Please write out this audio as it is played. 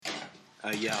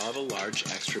Yeah, I'll have a large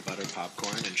extra butter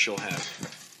popcorn, and she'll have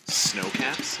snow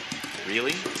caps.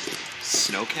 Really?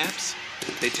 Snow caps?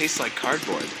 They taste like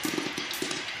cardboard.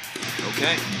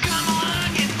 Okay. Come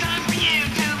along, it's time for you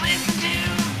to listen to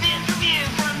this review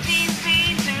from DC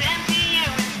to MCU.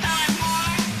 It's time for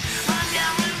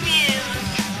Rundown Reviews.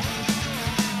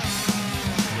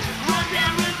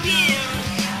 Rundown Reviews.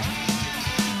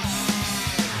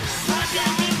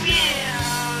 Rundown Reviews.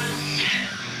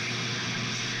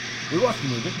 We watched the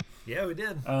movie. Yeah, we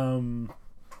did.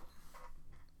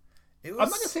 It was, I'm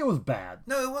not gonna say it was bad.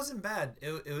 No, it wasn't bad.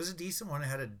 It was a decent one. It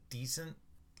had a decent,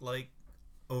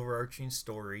 overarching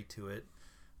story to it.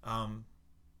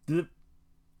 Did it?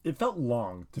 It felt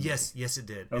long. To Yes, it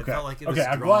did. Okay. It felt like it was Okay,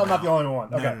 I'm drawn glad I'm not out. the only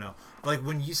one. Okay. No. Like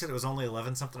when you said it was only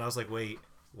 11 something, I was like, wait,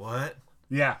 what?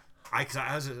 me. Yeah. I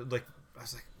was like,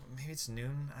 maybe it's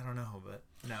noon. I don't know, but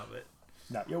no.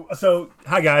 No. So,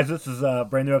 hi guys. This is a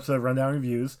brand new episode of Rundown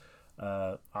Reviews.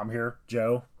 I'm here,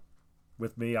 Joe.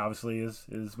 With me, obviously, is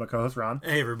my co-host Ron.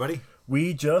 Hey, everybody.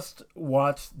 We just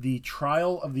watched The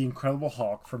Trial of the Incredible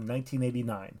Hulk from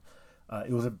 1989.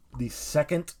 It was the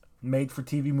second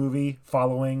made-for-TV movie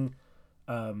following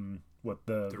the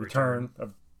return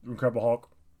of Incredible Hulk,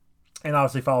 and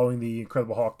obviously following the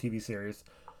Incredible Hulk TV series.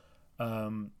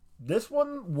 This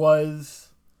one was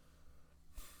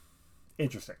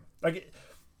interesting.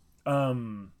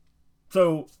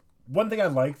 So one thing I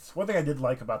did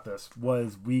like about this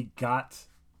was we got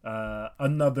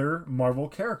another Marvel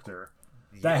character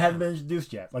that hadn't been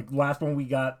introduced yet. Like last one we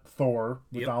got Thor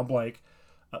with Donald Blake.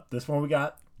 This one we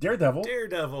got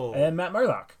Daredevil and Matt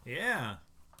Murdock. Yeah.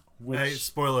 Which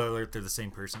Spoiler alert, they're the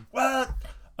same person. what?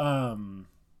 No,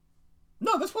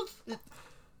 this was it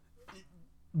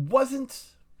wasn't,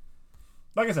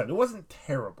 like I said, it wasn't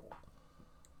terrible.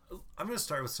 I'm going to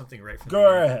start with something right from the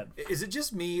Go beginning. ahead. Is it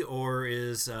just me, or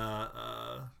is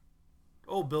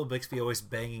old Bill Bixby always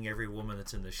banging every woman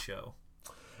that's in this show?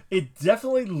 It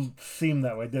definitely seemed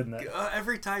that way, didn't it?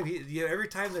 Every time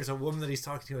there's a woman that he's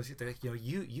talking to, they're like,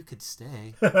 you could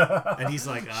stay, and he's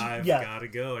like, I've gotta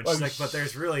go, and she's like, but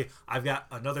there's really, I've got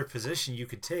another position you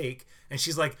could take, and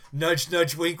she's like, nudge,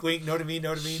 nudge, wink, wink, know to me.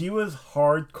 She was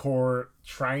hardcore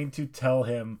trying to tell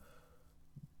him,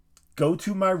 go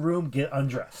to my room, get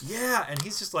undressed. Yeah, and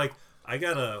he's just like, I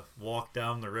gotta walk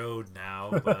down the road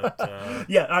now, but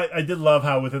yeah, I did love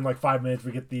how within like 5 minutes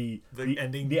we get the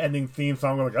ending theme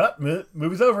song. We're like,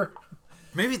 movie's over.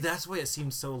 Maybe that's why it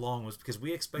seemed so long, was because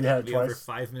we expected it to be twice. over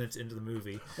 5 minutes into the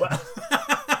movie. Well,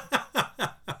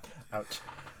 ouch.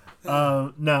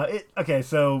 Okay,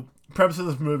 so premise of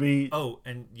this movie. Oh,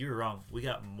 and you're wrong. We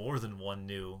got more than one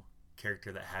new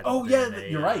character that had.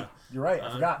 You're right.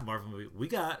 I forgot. Marvel movie. We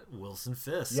got Wilson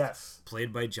Fisk. Yes.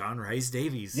 Played by John Rhys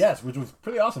Davies. Yes, which was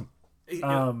pretty awesome.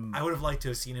 I would have liked to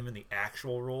have seen him in the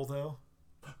actual role, though.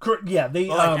 Yeah,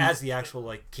 they as the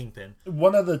actual Kingpin.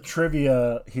 One of the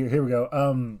trivia here we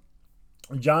go.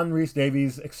 John Rhys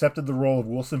Davies accepted the role of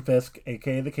Wilson Fisk,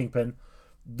 aka the Kingpin.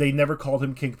 They never called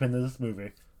him Kingpin in this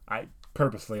movie. I'm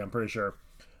pretty sure.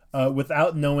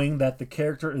 Without knowing that the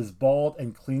character is bald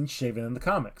and clean shaven in the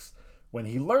comics. When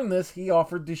he learned this, he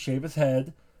offered to shave his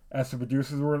head, as the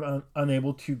producers were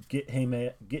unable to get him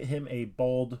a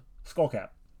bald skull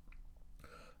cap.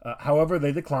 However,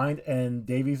 they declined, and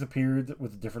Davies appeared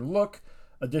with a different look.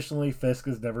 Additionally, Fisk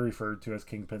is never referred to as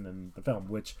Kingpin in the film,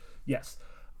 which, yes.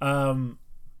 So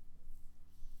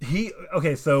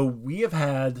we have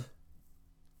had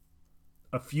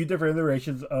a few different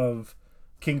iterations of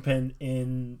Kingpin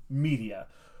in media.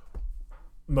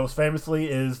 Most famously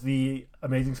is the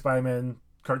Amazing Spider-Man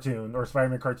cartoon, or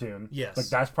Spider-Man cartoon. Yes. Like,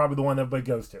 that's probably the one everybody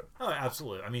goes to. Oh,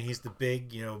 absolutely. I mean, he's the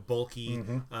big, bulky,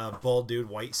 bald dude,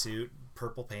 white suit,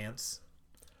 purple pants.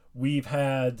 We've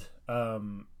had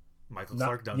Michael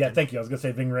Clark Duncan. Yeah, thank you. I was going to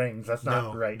say Ving Rhames. That's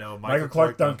not right. No, Michael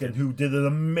Clark Duncan, who did an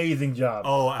amazing job.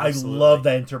 Oh, absolutely. I love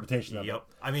that interpretation of it. Yep.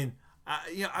 I mean,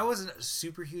 I wasn't a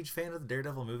super huge fan of the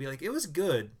Daredevil movie. Like, it was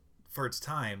good for its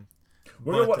time.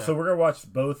 We're gonna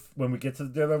watch both when we get to the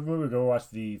Daredevil movie. We're gonna watch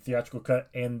the theatrical cut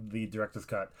and the director's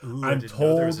cut. Ooh, I didn't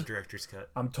know there was a director's cut.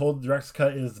 I'm told the director's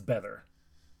cut is better.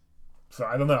 So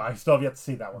I don't know. I still have yet to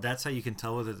see that one. That's how you can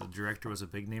tell whether the director was a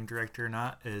big name director or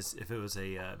not. Is if it was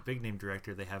a big name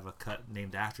director, they have a cut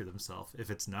named after themselves. If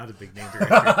it's not a big name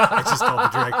director, it's just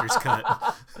called the director's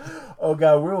cut. Oh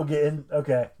god, we'll get in.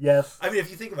 Okay, yes. I mean, if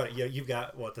you think about it, you've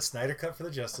got the Snyder cut for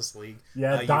the Justice League.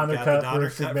 Yeah, Donner cut for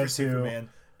Superman 2.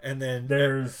 And then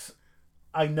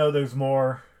I know there's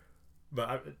more.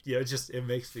 But it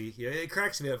makes me, it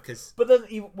cracks me up because. But then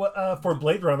for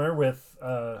Blade Runner with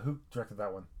who directed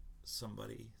that one?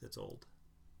 Somebody that's old.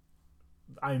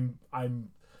 I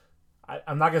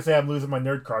I'm not gonna say I'm losing my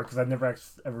nerd card because I've never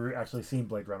ever actually seen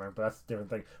Blade Runner, but that's a different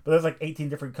thing. But there's like 18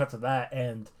 different cuts of that,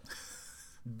 and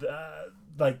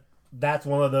like that's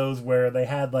one of those where they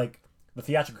had like the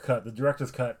theatrical cut, the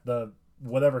director's cut, the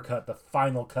whatever cut, the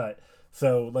final cut.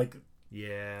 So like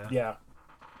yeah.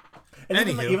 And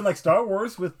even like Star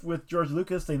Wars with George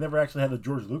Lucas, they never actually had the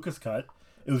George Lucas cut.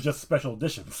 It was just special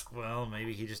editions. Well,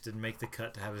 maybe he just didn't make the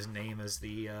cut to have his name as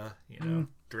the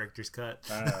director's cut.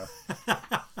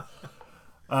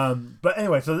 But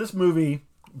anyway, so this movie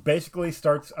basically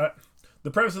starts.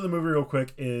 The premise of the movie, real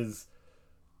quick, is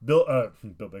Bill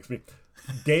Bixby.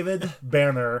 David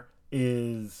Banner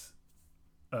is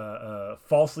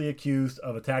falsely accused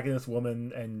of attacking this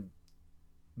woman and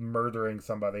murdering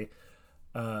somebody.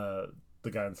 The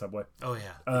guy in the subway. Oh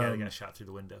yeah, the guy that got shot through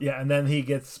the window. Yeah, and then he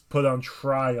gets put on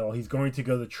trial. He's going to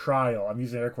go to trial. I'm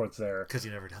using air quotes there because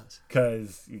he never does.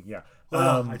 Because yeah,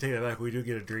 I take that back. We do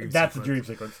get a dream. That's sequence. A dream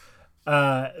sequence.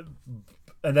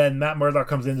 And then Matt Murdock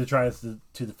comes in to try to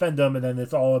defend him, and then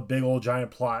it's all a big old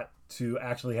giant plot to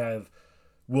actually have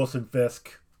Wilson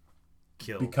Fisk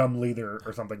become leader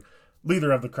or something,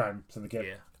 leader of the crime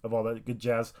syndicate of all that good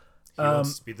jazz. He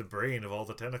wants to be the brain of all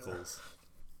the tentacles.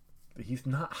 He's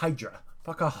not Hydra.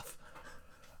 Fuck off.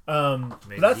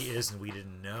 Maybe he is, and we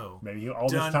didn't know. Maybe all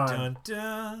this time.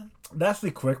 That's the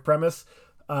quick premise.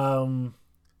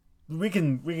 We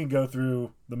can go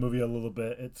through the movie a little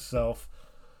bit itself.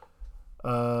 We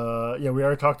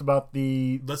already talked about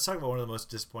the. Let's talk about one of the most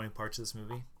disappointing parts of this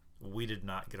movie. We did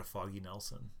not get a Foggy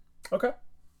Nelson. Okay.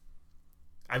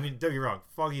 I mean, don't get me wrong.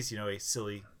 Foggy's a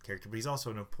silly character, but he's also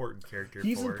an important character.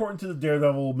 He's important to the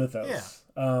Daredevil mythos.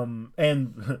 Yeah.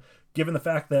 And given the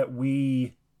fact that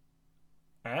we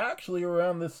actually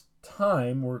around this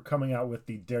time we're coming out with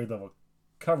the Daredevil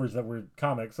covers that were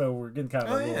comics, so we're getting kind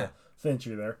of a little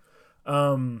synergy there.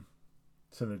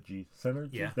 Synergy.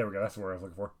 Yeah. There we go. That's the word I was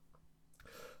looking for.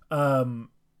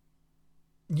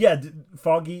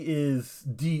 Foggy is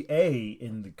DA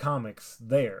in the comics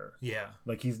there. Yeah.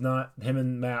 Like him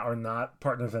and Matt are not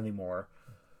partners anymore.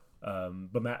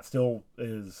 But Matt still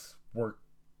is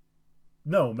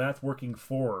Matt's working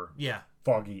for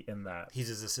Foggy in that. He's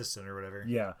his assistant or whatever.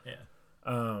 Yeah.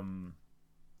 Yeah.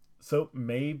 So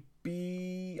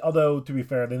maybe, although to be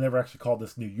fair, they never actually called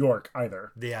this New York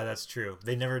either. Yeah, that's true.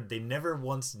 They never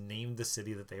once named the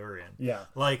city that they were in. Yeah.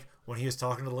 Like when he was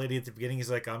talking to the lady at the beginning, he's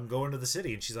like, "I'm going to the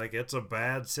city," and she's like, "It's a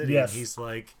bad city." Yes. And he's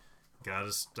like,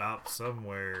 "Gotta stop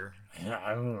somewhere." Yeah,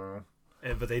 I don't know.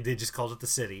 But they just called it the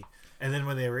city. And then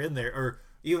when they were in there, or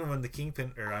even when the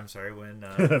Kingpin,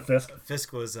 when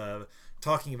Fisk was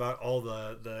talking about all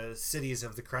the cities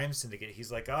of the crime syndicate,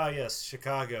 he's like, yes,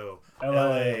 Chicago,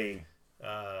 LA,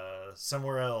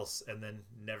 somewhere else, and then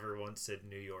never once said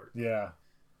New York. Yeah.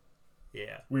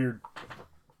 Weird.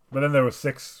 But then there was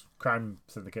 6 crime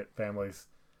syndicate families.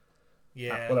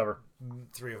 Yeah. Whatever.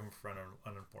 3 of them run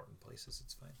unimportant places.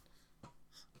 It's fine.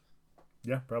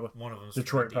 Yeah, probably. One of them's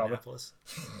Detroit, from probably.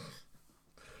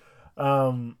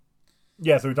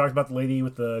 So we talked about the lady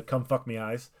with the "come fuck me"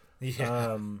 eyes.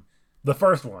 Yeah. The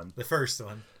first one.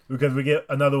 Because we get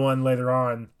another one later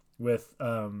on with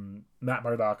Matt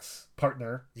Murdock's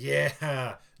partner.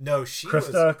 Yeah. No, she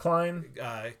Krista Klein.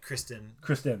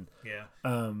 Kristen.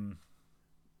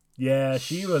 Yeah.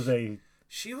 She was a.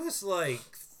 She was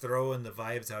like throwing the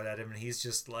vibes out at him, and he's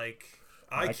just like,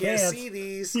 I can't see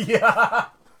these. Yeah.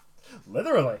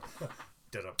 Literally.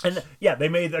 And they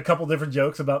made a couple different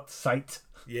jokes about sight.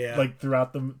 Yeah. Like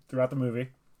throughout the movie.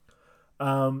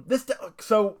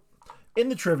 So in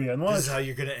the trivia, and this is how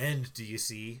you're gonna end. Do you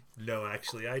see? No,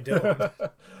 actually, I don't.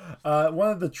 One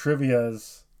of the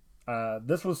trivias.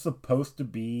 This was supposed to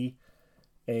be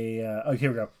here we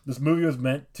go. This movie was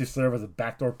meant to serve as a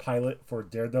backdoor pilot for a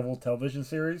Daredevil television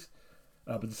series,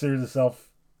 but the series itself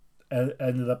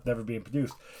ended up never being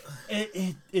produced.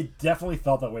 It definitely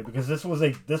felt that way because this was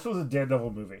a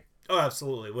Daredevil movie. Oh,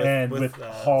 absolutely. With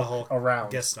Hulk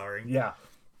around guest starring. Yeah.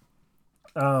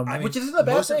 Which isn't a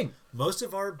bad thing. Most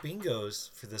of our bingos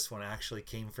for this one actually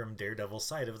came from Daredevil's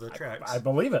side of the tracks. I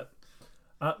believe it.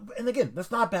 And again,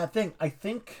 that's not a bad thing. I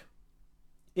think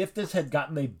if this had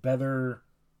gotten a better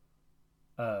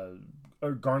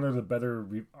or garnered a better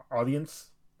audience,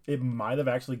 it might have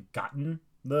actually gotten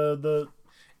the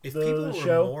people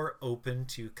show. were more open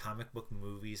to comic book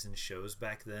movies and shows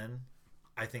back then,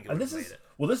 I think it would have made it.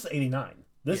 Well, this is 89.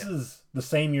 This is the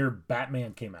same year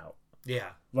Batman came out. Yeah.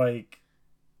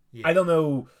 I don't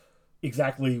know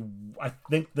exactly. I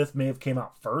think this may have came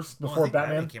out first before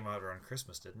Batman came out around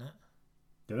Christmas, didn't it?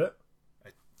 Did it?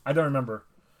 I don't remember.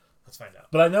 Let's find out.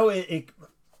 But I know it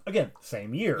again,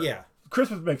 same year. Yeah.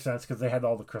 Christmas makes sense because they had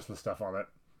all the Christmas stuff on it.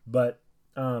 But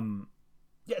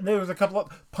Yeah, there was a couple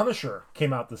of Punisher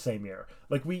came out the same year.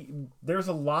 Like there's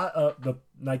a lot of the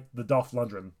Dolph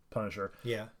Lundgren Punisher.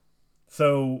 Yeah.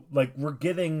 So like we're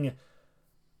getting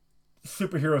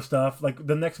superhero stuff. Like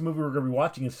the next movie we're going to be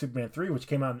watching is Superman 3, which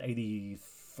came out in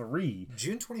 '83.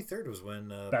 June 23rd was when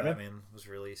Batman was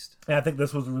released. And I think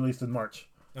this was released in March.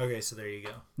 Okay, so there you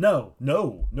go. No.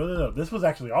 This was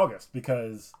actually August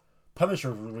because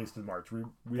Punisher was released in March.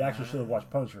 We actually should have watched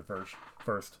Punisher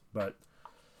first, but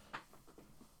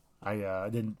I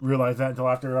didn't realize that until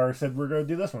after I said we're going to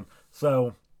do this one.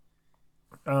 So,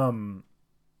 so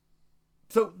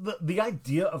the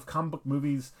idea of comic book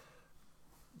movies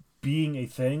being a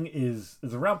thing is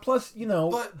around. Plus,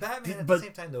 but Batman at the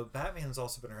same time though, Batman's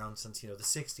also been around since the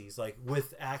 '60s, like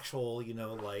with actual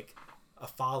like a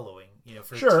following,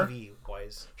 for TV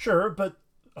wise. Sure, but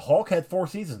Hulk had 4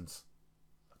 seasons.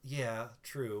 Yeah,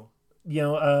 true.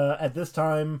 At this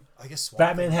time, I guess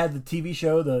Batman had the TV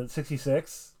show, the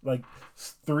 '66, like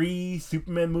 3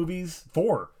 Superman movies,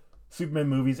 4 Superman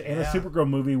movies, and a Supergirl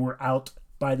movie were out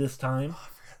by this time. Oh, I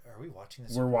forgot. Are we watching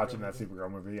this? We're watching that Supergirl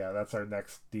movie. Yeah, that's our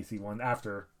next DC one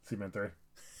after Superman 3.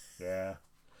 Yeah.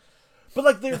 But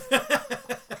like there's yeah.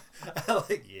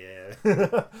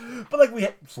 But like we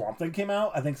had Swamp Thing came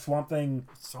out. I think Swamp Thing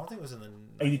was in the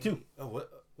 82. Oh, what?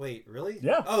 Wait, really?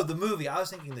 Yeah. Oh, the movie. I was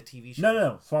thinking the TV show.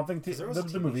 No. Swamp Thing. There was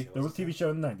the movie. There was a TV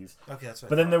show in the '90s. Okay, that's right.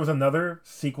 But then there was another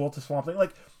sequel to Swamp Thing.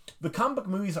 Like the comic book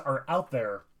movies are out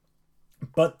there,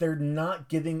 but they're not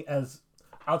getting as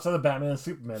outside of Batman and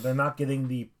Superman. They're not getting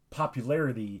the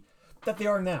popularity that they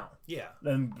are now. Yeah.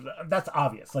 And that's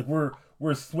obvious. Like we're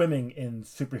swimming in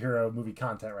superhero movie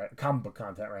content, right? Comic book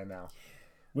content right now,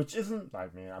 which isn't. I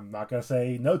mean, I'm not gonna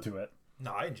say no to it.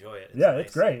 No, I enjoy it.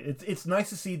 It's great. It's nice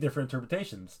to see different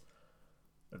interpretations.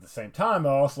 At the same time, I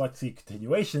also like to see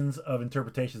continuations of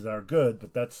interpretations that are good,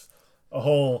 but that's a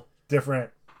whole different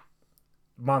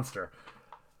monster.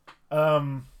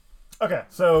 Okay,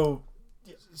 so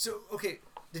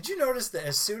did you notice that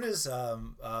as soon as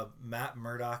Matt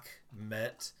Murdock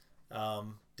met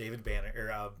David Banner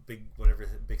or whatever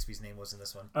Bixby's name was in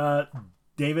this one,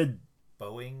 David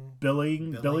Billis.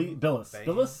 I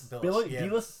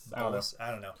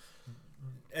don't know.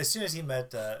 As soon as he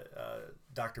met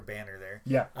Dr. Banner there,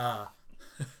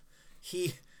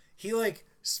 he like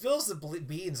spills the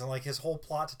beans on like his whole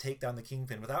plot to take down the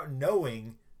Kingpin without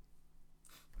knowing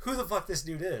who the fuck this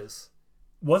dude is.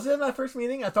 Was it in that first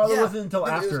meeting? I thought it wasn't until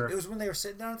after. It was when they were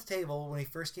sitting down at the table when he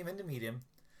first came in to meet him.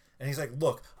 And he's like,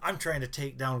 look, I'm trying to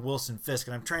take down Wilson Fisk,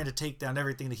 and I'm trying to take down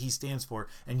everything that he stands for,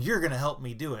 and you're going to help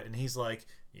me do it. And he's like,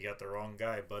 you got the wrong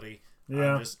guy, buddy.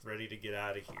 Yeah. I'm just ready to get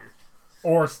out of here.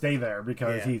 Or stay there,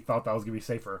 because he thought that was going to be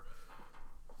safer.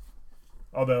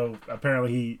 Although,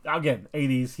 apparently again,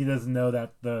 80s, he doesn't know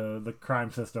that the crime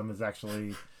system is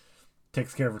actually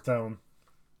takes care of its own,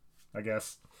 I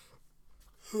guess.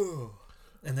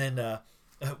 And then,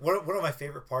 one of my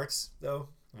favorite parts, though,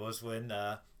 was when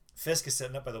Fisk is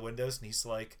sitting up by the windows, and he's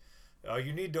like,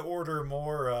 you need to order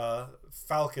more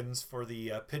falcons for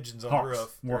the pigeons on the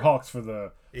roof. More hawks for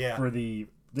the...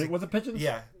 Was it pigeons?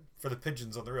 Yeah, for the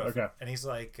pigeons on the roof. Okay. And he's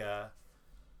like,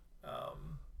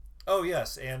 oh,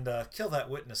 yes, and kill that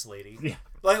witness lady. Yeah.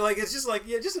 Like it's just like,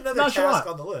 just another task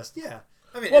on the list. Yeah.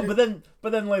 I mean... Well,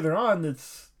 but then later on,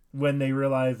 it's when they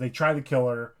realize they try to kill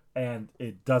her, and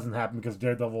it doesn't happen because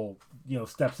Daredevil,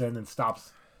 steps in and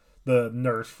stops the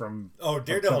nurse from... Oh,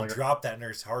 Daredevil dropped that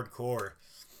nurse hardcore.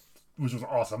 Which was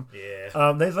awesome.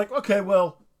 Yeah. He's like, okay,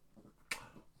 well,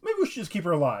 maybe we should just keep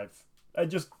her alive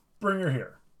and just bring her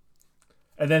here.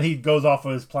 And then he goes off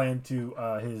of his plan to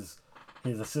his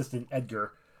assistant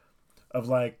Edgar of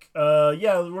like,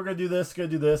 we're gonna do this,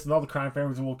 and all the crime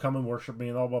families will come and worship me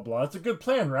and all blah blah. It's a good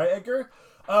plan, right, Edgar?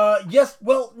 Yes.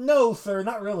 Well, no, sir,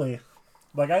 not really.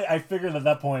 Like I figured at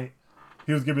that point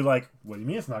he was gonna be like, what do you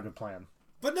mean it's not a good plan?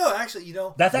 But no, actually,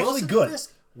 that's actually good.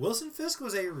 Wilson Fisk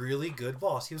was a really good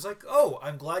boss. He was like, oh,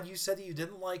 I'm glad you said that you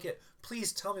didn't like it.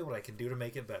 Please tell me what I can do to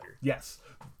make it better. Yes,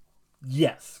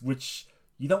 which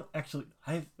you don't actually...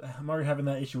 I'm already having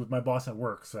that issue with my boss at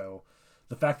work, so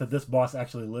the fact that this boss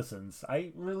actually listens,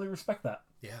 I really respect that.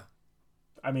 Yeah.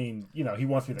 I mean, he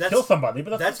wants me to kill somebody,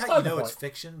 but that's how you know it's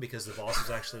fiction, because the boss is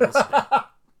actually listening.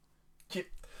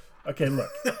 Okay,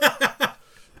 look.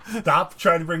 Stop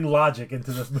trying to bring logic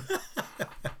into this.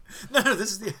 No,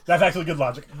 this is that's actually good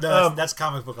logic. No, that's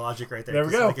comic book logic right there. There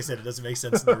we go. Like I said, it doesn't make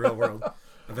sense in the real world.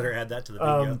 I better add that to the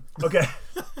video. Okay.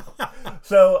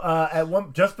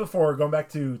 So just before going back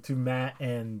to Matt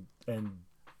and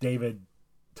David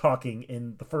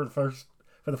talking for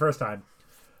the first time,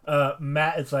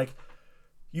 Matt is like,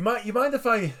 you mind if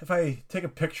I take a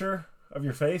picture of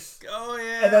your face? Oh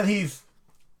yeah. And then he's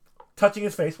touching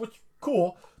his face, which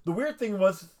cool. The weird thing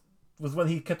was when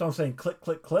he kept on saying click,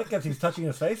 click, click as he's touching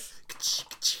his face.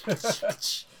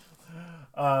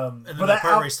 And then the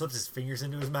part where he slips his fingers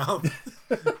into his mouth.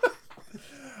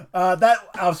 That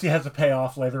obviously has a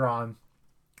payoff later on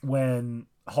when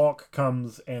Hulk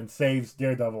comes and saves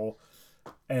Daredevil,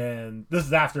 and this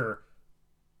is after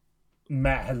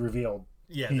Matt had revealed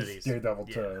he's Daredevil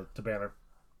to Banner,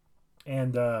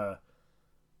 and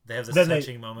they have this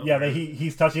touching moment. Yeah,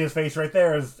 he's touching his face right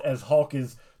there as Hulk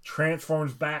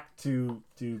transforms back to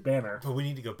Banner. But we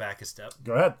need to go back a step.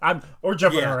 Go ahead. We're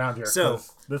jumping around here. So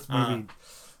this movie.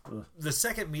 The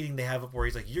second meeting they have up where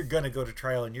he's like, "You're gonna go to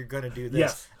trial and you're gonna do this,"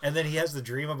 yes. And then he has the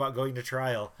dream about going to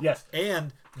trial. Yes.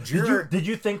 And did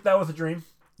you think that was a dream?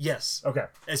 Yes. Okay.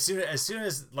 As soon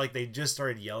as like they just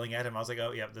started yelling at him, I was like,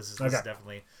 "Oh yeah, this is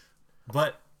definitely."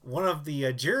 But one of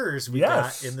the jurors we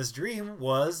got in this dream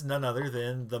was none other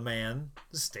than the man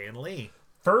Stan Lee.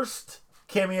 First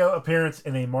cameo appearance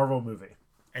in a Marvel movie.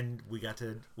 And we got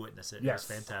to witness it. Yes.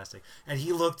 It was fantastic. And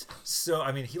he looked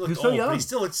he looked so old, young. but he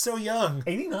still looked so young.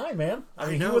 89, man. I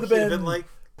mean, know, he would have been like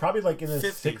probably like in his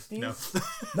 50. 60s.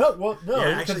 No,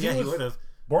 Yeah, actually, he would have.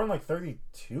 Born like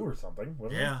 32 or something,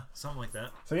 wasn't he? Yeah, something like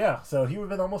that. So he would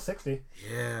have been almost 60.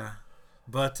 Yeah.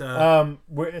 But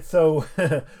so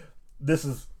this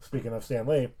is speaking of Stan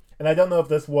Lee, and I don't know if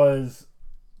this was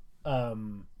a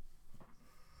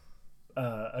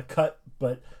cut,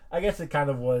 but I guess it kind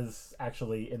of was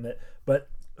actually in that. But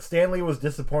Stan Lee was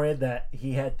disappointed that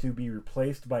he had to be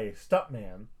replaced by a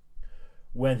stuntman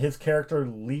when his character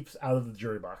leaps out of the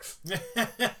jury box.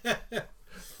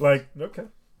 Like, okay.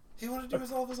 He wanted to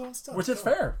do all of his own stuff. Which is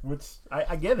fair. Which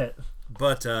I get it.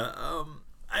 But I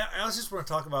also just want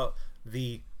to talk about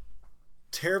the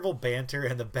terrible banter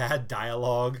and the bad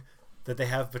dialogue that they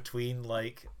have between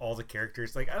like all the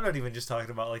characters. Like, I'm not even just talking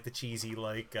about like the cheesy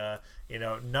like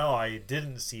no, I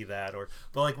didn't see that,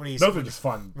 but like when he's those are just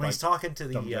fun. When he's talking to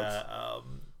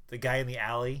the guy in the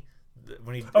alley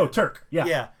when he Turk,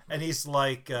 yeah, and he's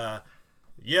like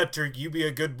yeah, Turk, you be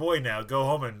a good boy now. Go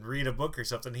home and read a book or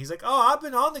something. He's like, oh, I've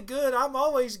been on the good. I'm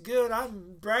always good.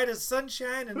 I'm bright as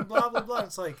sunshine and blah, blah, blah.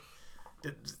 It's like,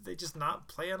 did they just not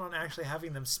plan on actually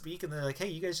having them speak? And they're like, hey,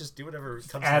 you guys just do whatever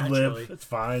comes naturally. It's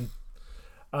fine.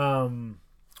 I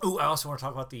also want to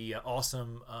talk about the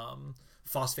awesome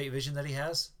phosphate vision that he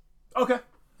has. Okay.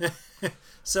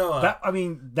 So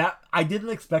I didn't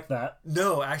expect that.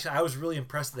 No, actually, I was really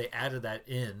impressed that they added that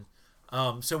in.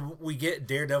 So we get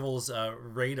Daredevil's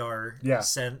radar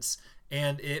sense,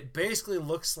 and it basically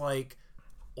looks like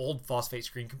old phosphate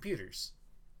screen computers.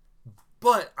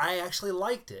 But I actually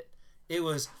liked it. It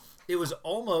was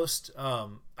almost.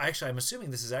 Actually, I'm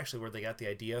assuming this is actually where they got the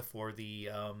idea for the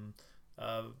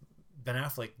Ben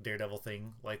Affleck Daredevil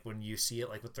thing, like when you see it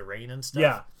like with the rain and stuff.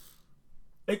 Yeah.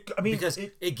 Because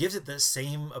it gives it the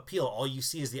same appeal. All you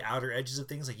see is the outer edges of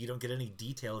things. Like, you don't get any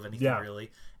detail of anything really.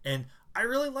 And I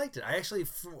really liked it. I actually,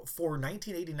 for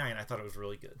 1989, I thought it was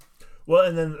really good. Well,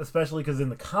 and then especially because in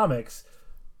the comics,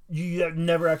 you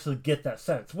never actually get that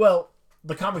sense. Well,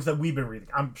 the comics that we've been reading,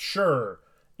 I'm sure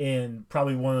in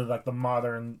probably one of like the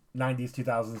modern 90s,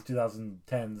 2000s,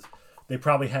 2010s, they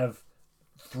probably have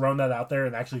thrown that out there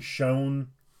and actually shown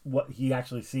what he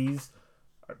actually sees.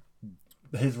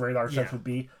 His radar sense would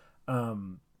be.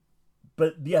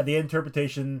 But yeah, the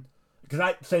interpretation,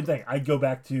 because same thing. I'd go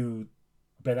back to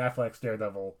Ben Affleck's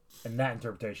Daredevil and that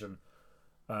interpretation.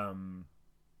 And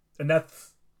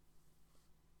that's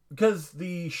because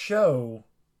the show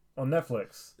on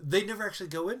Netflix, they never actually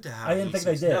go into how I didn't think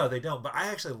they did. No, they don't. But I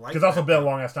actually like. Because also been a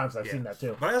long ass time since I've seen that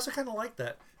too. But I also kind of like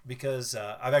that because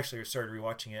I've actually started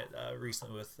rewatching it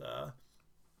recently with a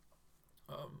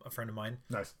friend of mine.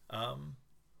 Nice.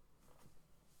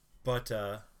 But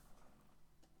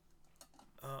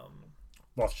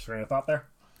Lost your train of thought there.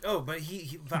 Oh, but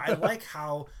but I like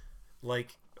how,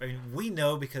 like, I mean, we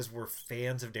know because we're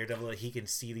fans of Daredevil that he can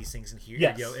see these things and hear,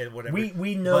 and whatever.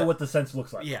 We know what the sense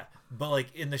looks like. Yeah, but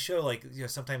like in the show, like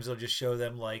sometimes they'll just show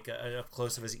them like up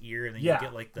close of his ear, and then you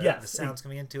get like the sounds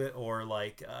coming into it, or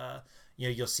like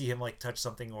you'll see him like touch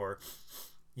something, or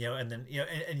and then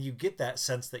and you get that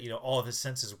sense that all of his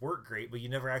senses work great, but you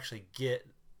never actually get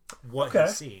what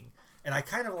he's seeing. And I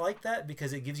kind of like that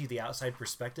because it gives you the outside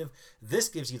perspective. This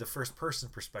gives you the first person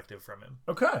perspective from him.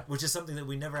 Okay. Which is something that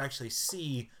we never actually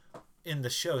see in the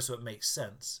show, so it makes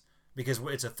sense. Because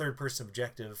it's a third person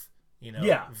objective,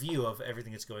 view of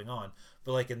everything that's going on.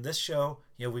 But like in this show,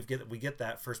 we get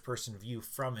that first person view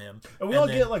from him. And we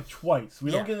only get it like twice. We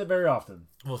don't get it very often.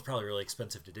 Well, it's probably really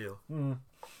expensive to do. Mm.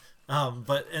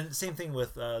 But same thing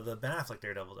with the Ben Affleck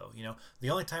Daredevil though.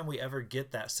 The only time we ever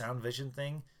get that sound vision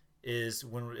thing is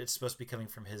when it's supposed to be coming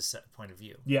from his point of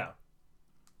view, Yeah.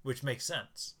 which makes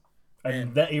sense.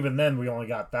 And even then, we only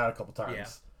got that a couple times. Yeah.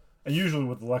 And usually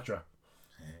with Elektra.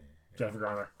 Jennifer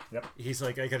Garner. Yep. He's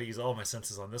like, I gotta use all my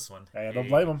senses on this one. Hey, don't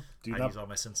blame him. I use all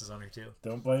my senses on her too.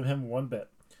 Don't blame him one bit.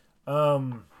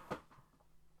 So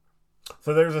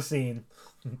there's a scene,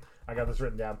 I got this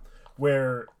written down,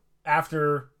 where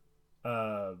after,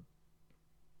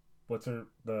 what's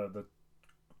the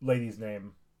lady's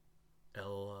name?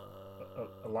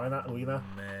 Alina?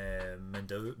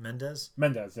 Mendez?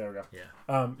 Mendez, there we go.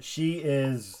 Yeah.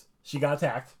 She got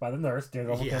attacked by the nurse.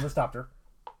 Daredevil came and stopped her.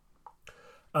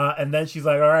 And then she's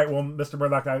like, all right, well, Mr.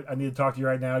 Murdock, I need to talk to you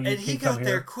right now. You and he got there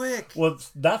here. quick. Well,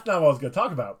 that's not what I was going to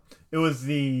talk about. It was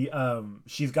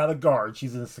she's got a guard.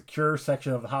 She's in a secure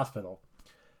section of the hospital.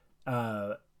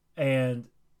 And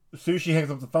as soon as she hangs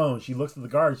up the phone, she looks at the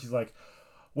guard. She's like,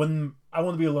 I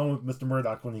want to be alone with Mr.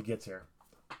 Murdock when he gets here.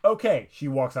 Okay. She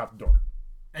walks out the door.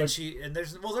 And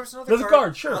there's another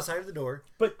guard, sure, outside of the door.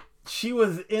 But she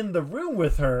was in the room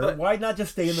with her. But why not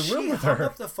just stay in the room with She hung her?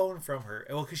 up the phone from her.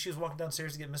 Well, because she was walking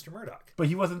downstairs to get Mr. Murdock. But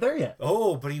he wasn't there yet.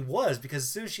 Oh, but he was, because as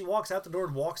soon as she walks out the door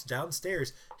and walks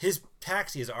downstairs, his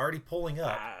taxi is already pulling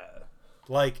up.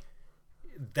 Like,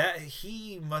 that,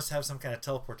 he must have some kind of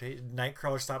teleportation.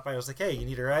 Nightcrawler stopped by. I was like, hey, you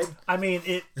need a ride? I mean,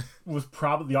 it was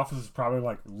probably, the office was probably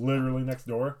like literally next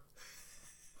door.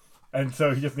 And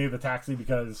so he just needed a taxi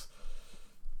because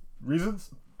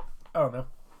reasons? I don't know.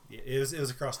 Yeah, it was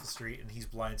across the street, and he's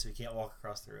blind, so he can't walk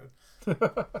across the road.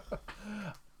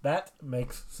 That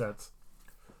makes sense.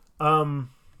 Ooh,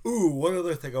 one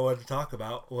other thing I wanted to talk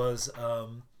about was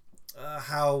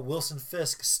how Wilson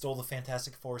Fisk stole the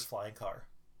Fantastic Four's flying car.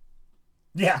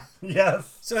 Yeah,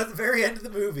 yes. So at the very end of the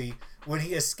movie, when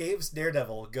he escapes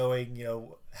Daredevil going,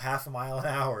 half a mile an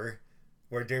hour,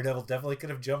 where Daredevil definitely could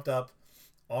have jumped up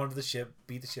onto the ship,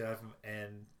 beat the shit out of him,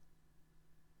 and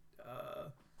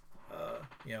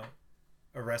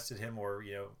arrested him or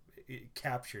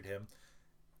captured him,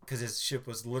 because his ship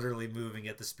was literally moving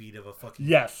at the speed of a fucking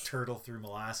turtle through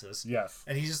molasses. Yes.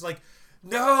 And he's just like,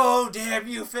 no, damn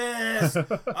you, Fisk!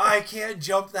 I can't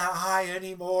jump that high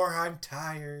anymore. I'm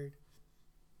tired.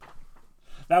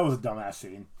 That was a dumbass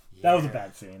scene. Yeah. That was a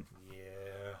bad scene.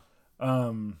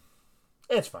 Yeah.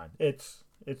 It's fine. It's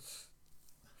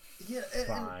yeah,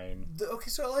 fine. Okay,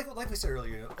 so like we said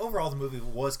earlier, overall the movie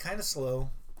was kind of slow.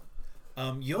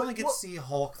 You only get to see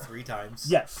Hulk 3 times.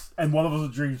 Yes, and one of them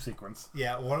was a dream sequence.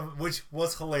 Yeah, which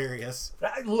was hilarious.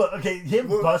 Look, okay, him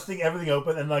busting everything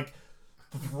open and like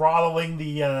throttling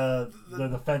the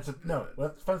defense. No,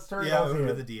 what defense turret? Yeah,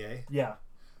 over the DA. Yeah,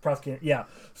 prosecutor. Yeah,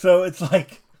 so it's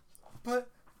like,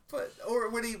 or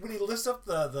when he lifts up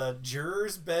the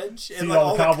jurors bench and like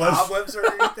all the cobwebs are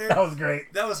underneath there. That was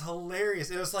great. That was hilarious.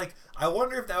 It was like, I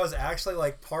wonder if that was actually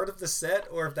like part of the set,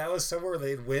 or if that was somewhere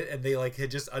they went and they like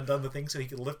had just undone the thing so he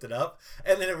could lift it up,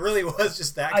 and then it really was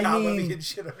just that cobwebbing and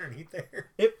shit underneath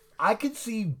there. I could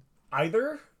see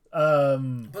either.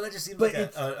 But that just seems like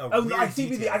a weird I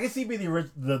can see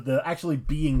the actually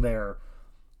being there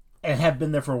and have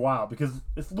been there for a while, because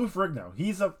it's Lou Ferrigno.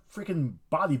 He's a freaking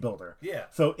bodybuilder. Yeah.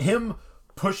 So him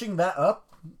pushing that up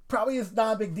probably is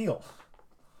not a big deal.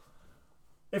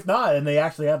 If not, and they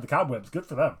actually have the cobwebs, good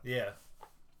for them. Yeah.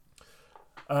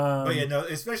 But yeah, no,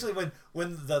 especially when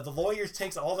the lawyer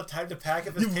takes all the time to pack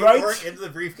up his paperwork into the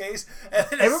briefcase, and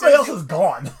then everybody else is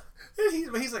gone.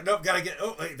 He's like, nope, gotta get.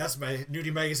 Oh, wait, that's my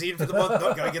nudie magazine for the month.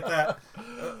 Nope, gotta get that.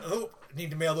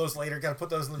 Need to mail those later. Gotta put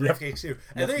those in the briefcase too.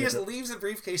 And then he just leaves the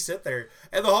briefcase sit there,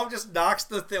 and the Hulk just knocks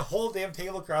the whole damn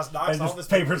table across, knocks all his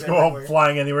papers go all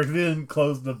flying anywhere because he didn't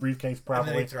close the briefcase properly.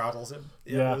 And then he throttles him.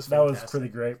 Yeah, that was pretty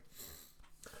great.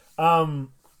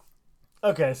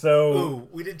 Okay, so... Ooh,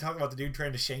 we didn't talk about the dude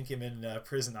trying to shank him in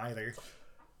prison either,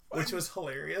 which was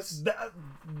hilarious.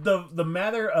 The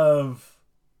matter of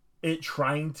it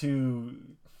trying to...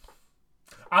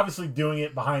 Obviously doing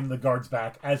it behind the guard's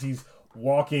back as he's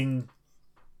walking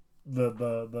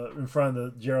the in front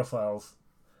of the jail cells.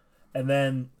 And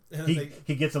then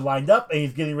he gets it lined up and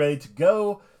he's getting ready to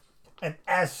go. And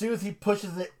as soon as he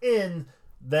pushes it in...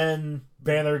 Then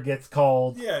Banner gets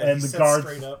called, and the guard,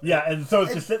 and so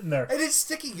it's just sitting there, and it's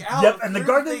sticking out. Yep, and the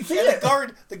guard didn't see it.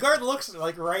 The guard looks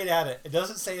like right at it. It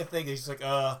doesn't say a thing. He's just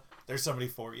like, there's somebody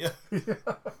for you.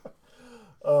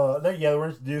 We're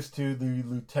introduced to the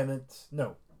lieutenant.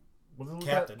 No, was it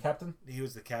captain? Captain. He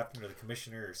was the captain or the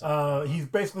commissioner or something. He's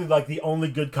basically like the only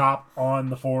good cop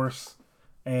on the force,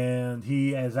 and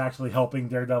he is actually helping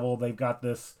Daredevil. They've got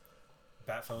this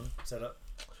bat phone set up.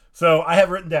 So I have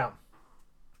written down.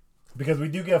 Because we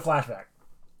do get a flashback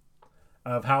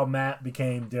of how Matt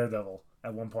became Daredevil.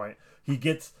 at one point.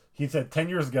 He said 10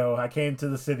 years ago I came to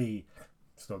the city,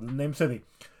 still the name city,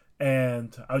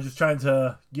 and I was just trying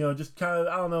to, just kind of,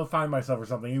 I don't know, find myself or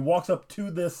something. He walks up to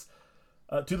this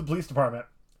to the police department,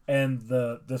 and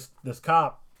this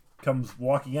cop comes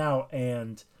walking out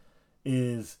and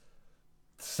is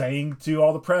saying to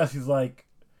all the press, he's like,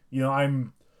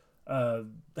 I'm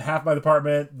half my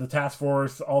department, the task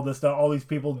force, all this stuff, all these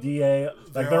people, DA,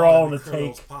 like they're all in the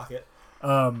take. Pocket.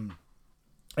 And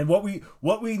what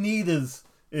we need is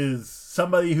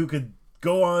somebody who could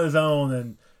go on his own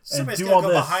and Somebody's do gonna all go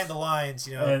this behind the lines,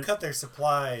 and cut their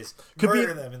supplies,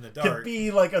 murder them in the dark. Could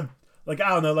be like I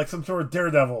don't know, like some sort of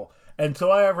Daredevil. And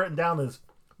so I have written down is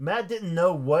Matt didn't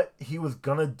know what he was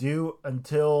gonna do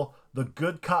until the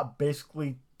good cop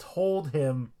basically told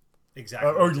him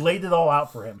Exactly. or laid it all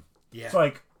out for him. Yeah. It's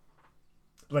like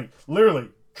literally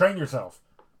train yourself.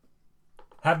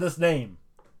 Have this name.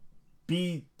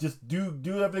 Just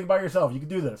do everything by yourself. You can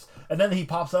do this. And then he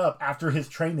pops up after his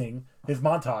training, his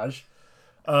montage.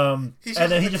 And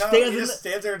then he just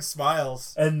stands there and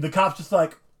smiles. And the cop's just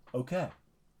like, okay,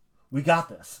 we got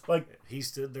this. Like, he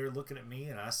stood there looking at me,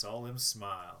 and I saw him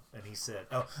smile. And he said,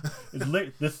 "Oh,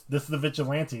 this is the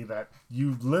vigilante that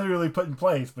you literally put in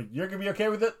place, but you're gonna be okay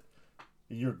with it.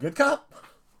 You're a good cop."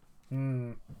 I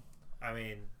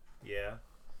mean, yeah.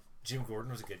 Jim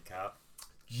Gordon was a good cop.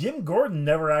 Jim Gordon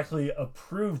never actually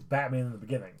approved Batman in the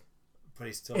beginning. But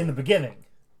he still... In the beginning.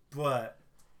 But...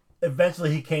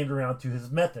 Eventually he came around to his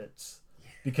methods.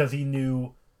 Because he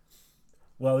knew...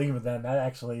 Well, even then, that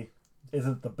actually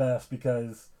isn't the best,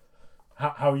 because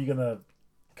how are you going to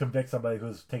convict somebody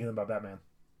who's taking them about Batman?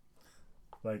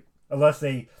 Like, unless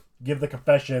they give the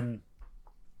confession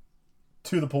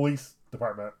to the police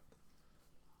department.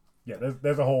 Yeah,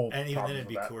 there's a whole... And even then it'd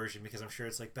be coercion, because I'm sure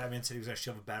it's like Batman said he was going to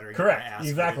shove a battery Correct, in my ass.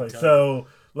 exactly. So,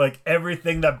 like,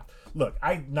 everything that... Look,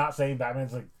 I'm not saying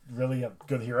Batman's, like, really a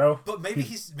good hero. But maybe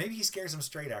he scares them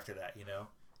straight after that,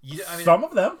 I mean, some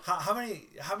of them. How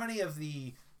many of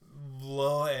the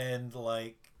low-end,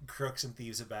 like, crooks and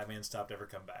thieves that Batman stopped ever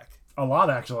come back? A lot,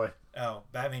 actually. Oh,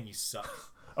 Batman, you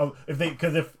suck. Oh,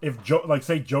 if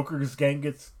say Joker's gang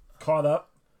gets caught up,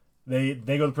 they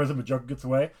go to prison, but Joker gets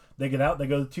away. They get out. They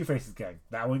go to Two-Face's gang.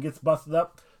 That one gets busted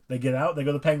up. They get out. They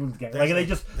go to Penguin's gang.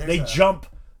 They jump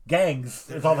gangs.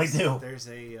 That's all they do. There's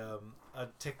a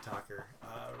TikToker,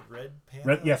 Red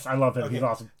Panda. Yes, I love him. Okay. He's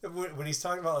awesome. When he's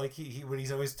talking about like when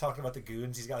he's always talking about the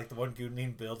goons, he's got like the one goon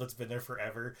named Bill that's been there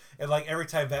forever, and like every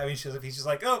time Batman shows up, he's just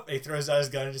like, oh, he throws out his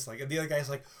gun and just like, and the other guy's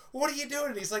like, what are you doing?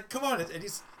 And he's like, come on, and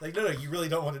he's like, no, you really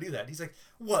don't want to do that. And he's like,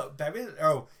 what, Batman?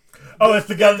 Oh, it's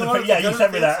the gun. Yeah, you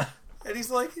sent me that. And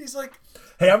he's like,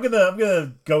 hey, I'm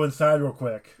gonna go inside real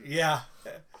quick. Yeah.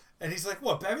 And he's like,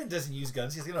 what? Batman doesn't use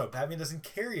guns. He's like, no, Batman doesn't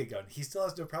carry a gun. He still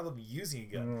has no problem using a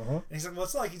gun. Mm-hmm. And he's like, well,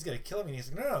 it's not like he's going to kill me. And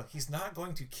he's like, no, he's not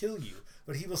going to kill you.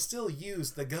 But he will still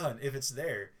use the gun if it's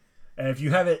there. And if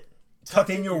you have it tucked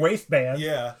in your waistband, you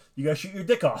got to shoot your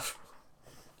dick off.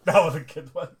 That was a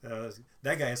good one.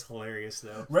 That guy is hilarious,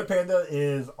 though. Red Panda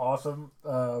is awesome.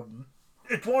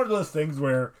 It's one of those things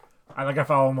where I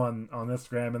follow him on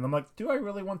Instagram, and I'm like, do I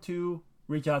really want to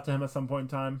reach out to him at some point in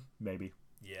time? Maybe.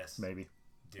 Yes. Maybe.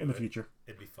 In the future.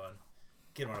 It'd be fun.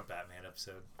 Get on a Batman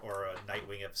episode or a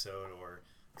Nightwing episode, or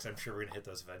because I'm sure we're gonna hit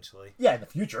those eventually. Yeah, in the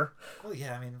future. Well,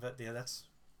 yeah, I mean, but yeah,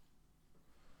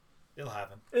 it'll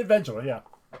happen eventually. Yeah.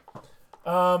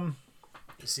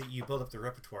 You see, you build up the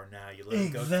repertoire now. You let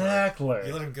him go. Exactly.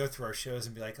 You let him go through our shows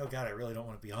and be like, "Oh God, I really don't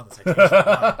want to be on this." I changed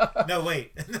my mind. No,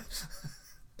 wait.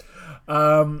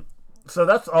 So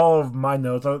that's all of my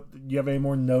notes. Do you have any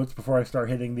more notes before I start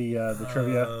hitting the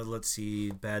trivia? Let's see.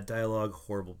 Bad dialogue,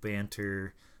 horrible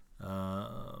banter,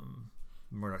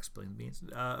 Murdoch spilling the beans.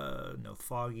 No,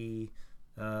 Foggy.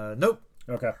 Nope.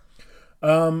 Okay.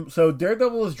 So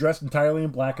Daredevil is dressed entirely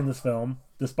in black in this film,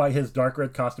 despite his dark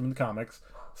red costume in the comics.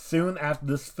 Soon after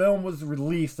this film was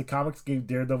released, the comics gave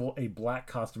Daredevil a black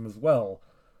costume as well,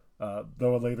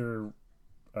 though it later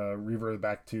reverted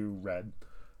back to red.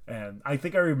 And I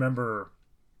think I remember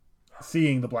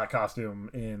seeing the black costume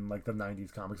in like the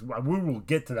 90s comics. We will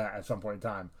get to that at some point in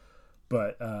time.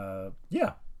 But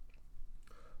yeah.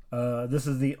 This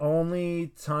is the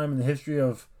only time in the history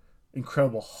of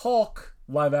Incredible Hulk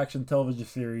live action television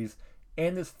series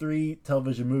and its 3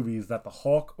 television movies that the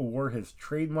Hulk wore his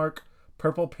trademark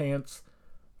purple pants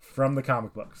from the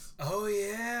comic books. Oh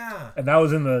yeah. And that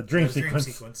was in the dream sequence.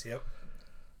 Dream sequence, yep.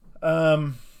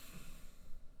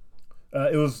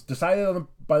 It was decided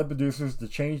by the producers to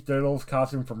change Daredevil's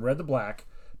costume from red to black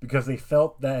because they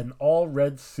felt that an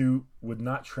all-red suit would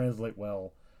not translate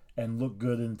well and look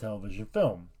good in television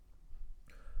film.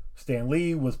 Stan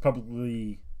Lee was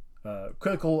publicly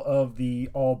critical of the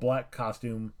all-black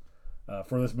costume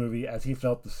for this movie, as he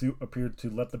felt the suit appeared to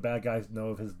let the bad guys know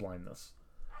of his blindness.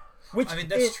 Which I mean,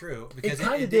 that's true, because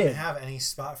it didn't have any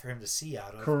spot for him to see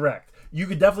out of. Correct. You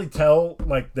could definitely tell,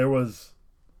 like, there was,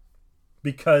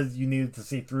 because you needed to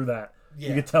see through that,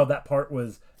 you could tell that part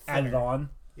was added on.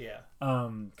 Yeah.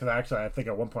 Because actually, I think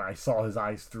at one point I saw his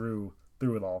eyes through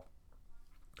it all.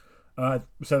 I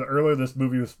said earlier, this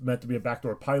movie was meant to be a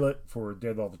backdoor pilot for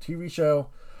Daredevil, the TV show.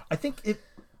 I think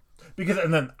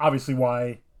and then obviously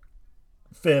why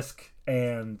Fisk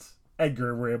and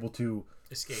Edgar were able to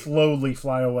escape, slowly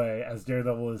fly away as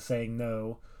Daredevil is saying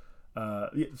no.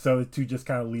 So to just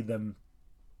kind of lead them,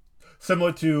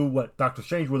 similar to what Doctor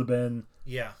Strange would have been.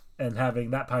 Yeah. And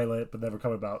having that pilot, but never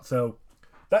come about. So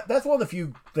that's one of the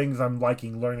few things I'm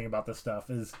liking learning about this stuff,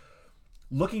 is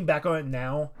looking back on it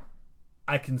now,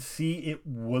 I can see it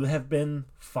would have been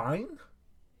fine.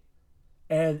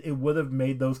 And it would have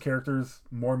made those characters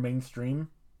more mainstream,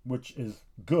 which is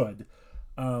good.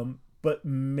 But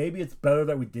maybe it's better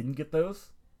that we didn't get those,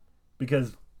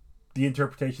 because the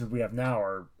interpretations we have now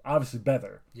are obviously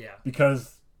better. Yeah.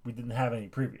 Because we didn't have any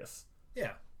previous.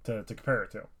 Yeah. To compare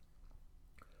it to.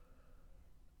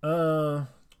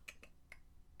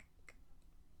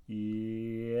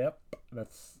 Yep.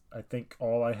 That's, I think,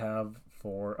 all I have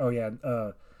for... Oh, yeah.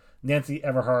 Nancy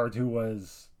Everhard, who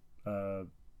was...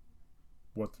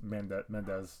 what's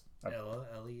Mendez?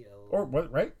 Ellie. Or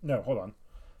what? Right? No, hold on.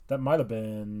 That might have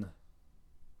been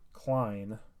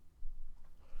Klein.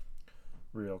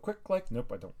 Real quick, like,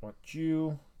 nope, I don't want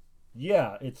you.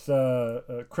 Yeah, it's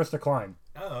Krista Klein.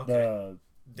 Oh, okay. The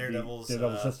Daredevil's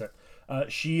assistant.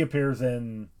 She appears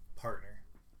in partner.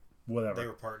 Whatever. They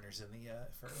were partners in the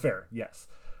Fair, yes.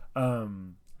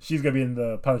 She's gonna be in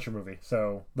the Punisher movie,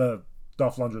 so the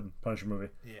Dolph Lundgren Punisher movie.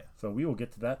 Yeah. So we will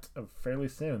get to that fairly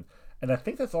soon. And I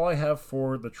think that's all I have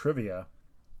for the trivia.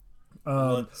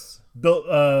 Bill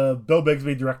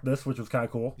Bigsby directed this, which was kind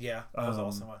of cool. Yeah, that was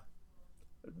awesome.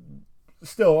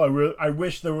 Still, I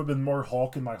wish there would have been more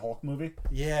Hulk in my Hulk movie.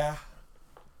 Yeah.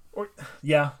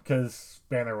 Because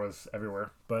Banner was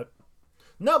everywhere. But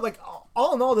no, like,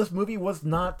 all in all, this movie was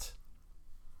not...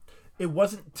 It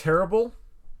wasn't terrible.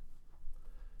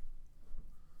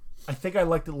 I think I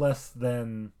liked it less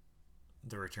than...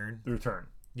 The Return? The Return.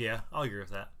 Yeah, I'll agree with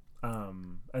that.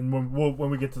 And when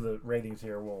we get to the ratings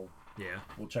here, we'll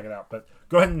check it out. But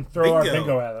go ahead and throw our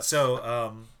bingo at us.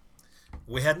 So,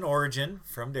 we had an origin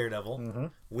from Daredevil. Mm-hmm.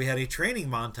 We had a training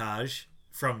montage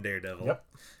from Daredevil. Yep.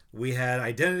 We had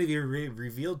identity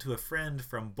revealed to a friend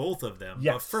from both of them.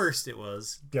 Yes. But first it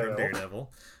was Daredevil. from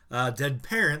Daredevil. Dead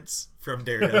parents from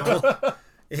Daredevil.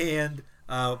 And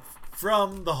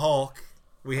from the Hulk,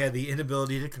 we had the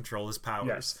inability to control his powers.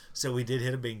 Yes. So we did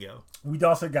hit a bingo. We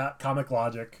also got Comic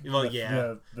Logic. Well,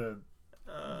 yeah.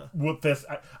 With Fisk,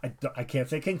 I can't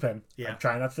say Kingpin. Yeah. I'm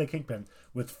trying not to say Kingpin.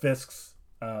 With Fisk's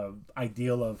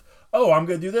ideal of, oh, I'm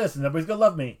going to do this and everybody's going to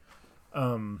love me.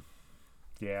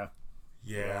 Yeah.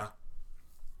 Yeah.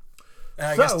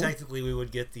 I guess technically we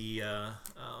would get the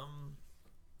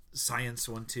science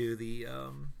one too. The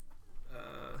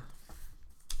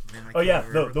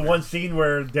the one scene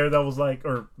where Daredevil's like,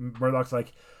 or Murdoch's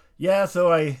like, yeah.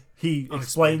 So he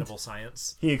explained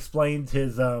science. He explained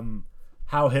his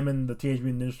how him and the Teenage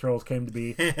Mutant Ninja Turtles came to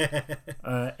be,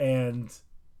 and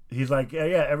he's like,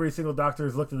 yeah. Every single doctor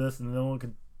has looked at this, and no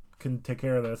one can take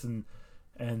care of this, and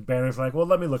Banner's like, well,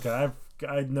 let me look at it.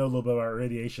 I know a little bit about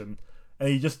radiation. And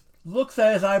he just looks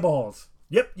at his eyeballs.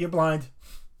 Yep, you're blind.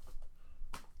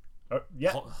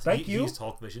 Yeah, thank you. He used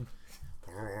Hulk vision.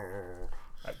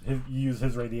 He used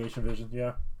his radiation vision,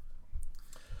 yeah.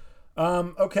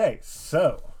 Okay,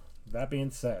 so, that being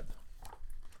said,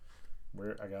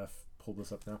 I gotta pull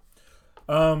this up now.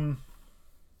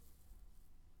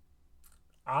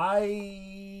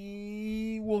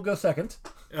 I will go second.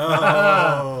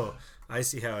 Oh, I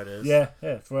see how it is. Yeah,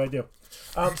 that's what I do.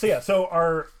 So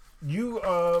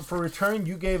for Return,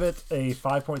 you gave it a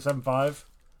 5.75,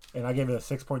 and I gave it a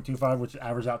 6.25, which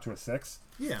averaged out to a 6.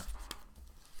 Yeah.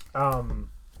 Like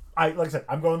I said,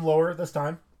 I'm going lower this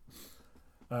time.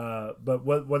 But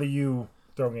what are you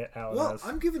throwing it out as? Well,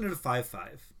 I'm giving it a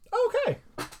 5.5. Okay.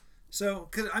 So,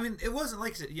 because I mean, it wasn't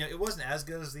like it wasn't as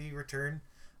good as the Return,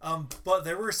 but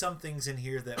there were some things in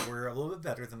here that were a little bit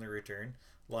better than the Return.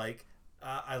 Like,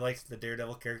 I liked the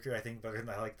Daredevil character, I think, better than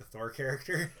I liked the Thor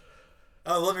character.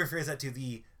 Let me rephrase that to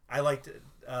I liked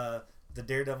the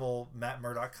Daredevil Matt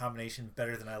Murdock combination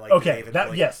better than I liked David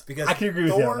Blake. Yes, because I can agree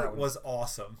with you on that Thor one. was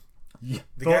awesome. Yeah,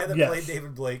 The guy that played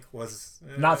David Blake was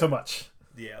not so much.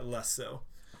 Yeah, less so.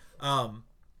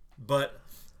 But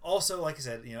also, like I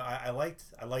said, I liked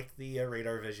the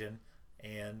radar vision,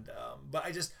 And but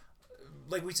I just,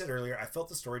 like we said earlier, I felt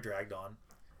the story dragged on,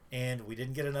 and we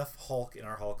didn't get enough Hulk in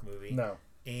our Hulk movie. No.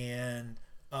 And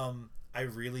I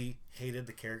really hated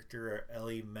the character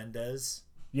Ellie Mendez.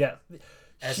 Yeah.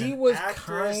 As She an was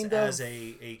actress, kind of... as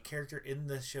a character in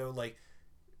the show, like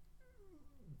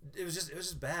it was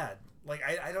just bad. Like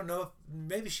I don't know if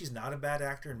maybe she's not a bad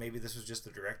actor, and maybe this was just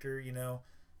the director, you know,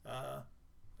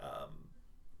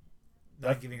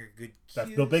 not giving her good cues.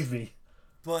 That's Bill Bixby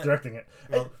but directing it.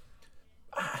 well,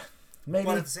 Maybe.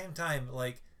 but at the same time,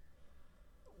 like,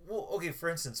 well, okay, for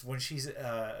instance, when she's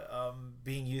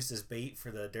being used as bait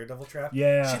for the Daredevil trap,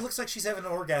 Yeah. she looks like she's having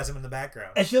an orgasm in the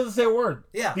background. And she doesn't say a word.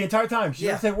 Yeah. The entire time. She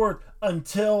doesn't say a word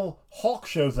until Hulk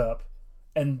shows up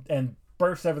and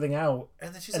bursts everything out.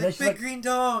 And then she's like, big green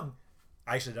dong.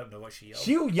 I actually don't know what she yelled.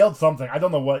 She yelled something. I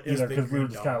don't know what It was either Big because we were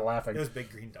Green just Dong. kind of laughing. It was big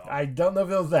green dong. I don't know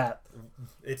if it was that.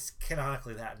 It's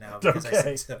canonically that now because I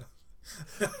said so.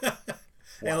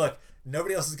 Hey, look,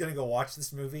 nobody else is going to go watch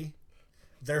this movie.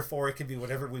 Therefore, it can be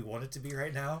whatever we want it to be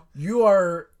right now. You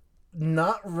are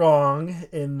not wrong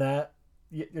in that.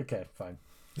 Okay, fine.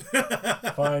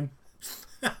 Fine.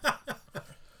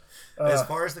 As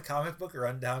far as the comic book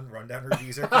rundown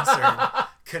reviews are concerned,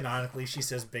 canonically, she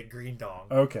says big green dong.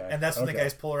 Okay. And that's when the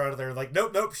guys pull her out of there like,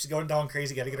 nope, she's going dong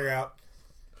crazy. Got to get her out.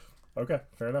 Okay,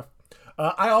 fair enough.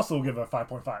 I also will give it a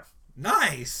 5.5.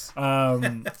 Nice.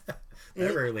 That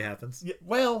rarely happens.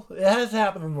 Well, it has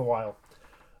happened in a while.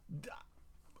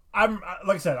 Like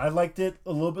I said, I liked it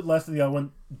a little bit less than the other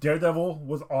one. Daredevil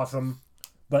was awesome,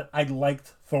 but I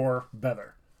liked Thor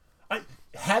better.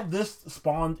 Had this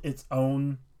spawned its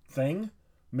own thing,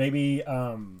 maybe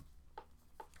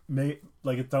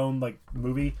like its own like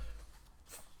movie,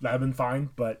 that'd been fine,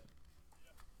 but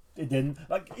it didn't.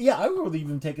 Like, yeah, I would have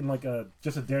even taken like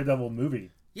just a Daredevil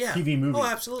movie, TV movie. Oh,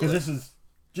 absolutely. Because this is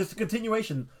just a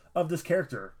continuation of this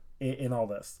character in all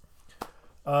this.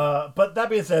 But that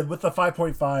being said, with the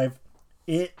 5.5,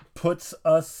 it puts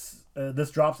us. This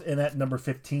drops in at number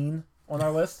 15 on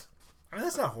our list. I mean,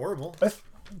 that's not horrible. It's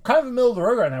kind of in the middle of the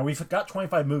road right now. We've got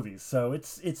 25 movies, so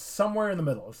it's somewhere in the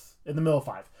middle. It's in the middle of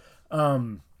 5.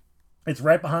 It's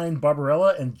right behind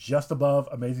Barbarella and just above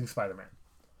Amazing Spider-Man.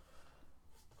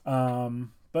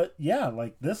 But yeah,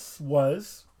 like this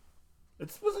was a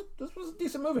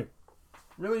decent movie.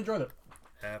 Really enjoyed it.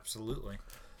 Absolutely.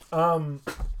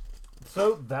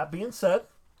 So that being said,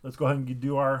 let's go ahead and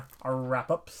do our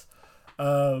wrap-ups.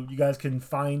 You guys can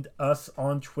find us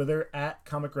on Twitter at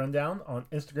Comic Rundown, on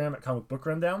Instagram at Comic Book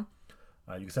Rundown.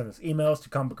 You can send us emails to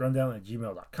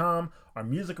comicbookrundown@gmail.com. Our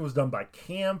music was done by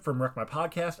Cam from Wreck My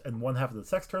Podcast and one half of the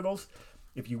Sex Turtles.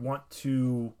 If you want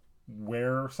to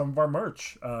wear some of our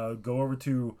merch, go over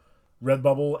to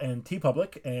Redbubble and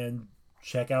TeePublic and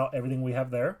check out everything we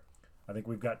have there. I think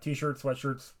we've got t-shirts,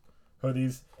 sweatshirts,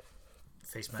 hoodies,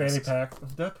 Face masks. fanny packs.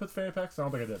 Did I put fanny packs? I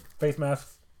don't think I did. Face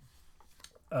masks,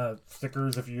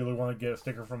 stickers if you really want to get a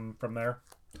sticker from there.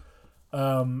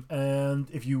 And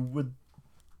if you would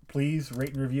please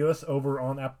rate and review us over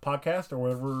on Apple Podcast or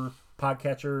whatever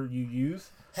podcatcher you use.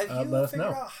 Have you let us figured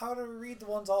know. out how to read the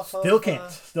ones off Still of...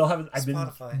 can't. Still haven't. I've been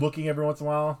Spotify. looking every once in a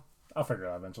while. I'll figure it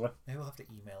out eventually. Maybe we'll have to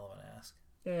email them and ask.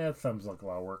 Yeah, it sounds like a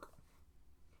lot of work.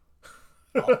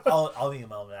 I'll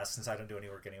email them and ask since I don't do any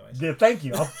work anyways. Yeah, thank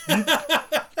you.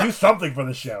 Do something for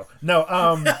the show. No,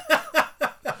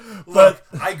 Look,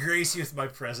 I grace you with my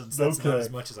presence. That's not Okay. as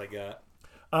much as I got.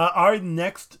 Our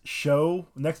next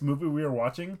movie we are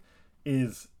watching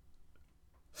is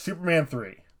Superman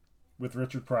 3 with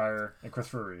Richard Pryor and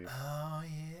Christopher Reeve. Oh,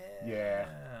 yeah. Yeah.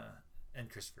 And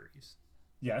Christopher Reeves.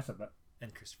 Yeah, I said that.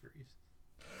 And Christopher Reeves.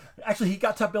 Actually, he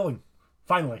got top billing,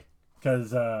 finally,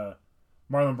 because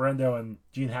Marlon Brando and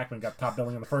Gene Hackman got top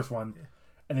billing in the first one,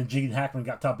 and then Gene Hackman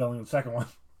got top billing in the second one.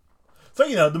 So,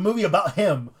 the movie about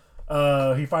him,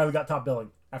 he finally got top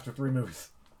billing after 3 movies.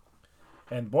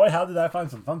 And boy, how did I find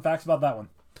some fun facts about that one.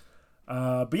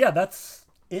 But yeah, that's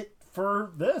it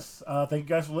for this. Thank you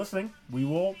guys for listening. We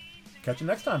will catch you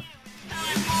next time.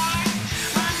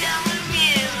 Run down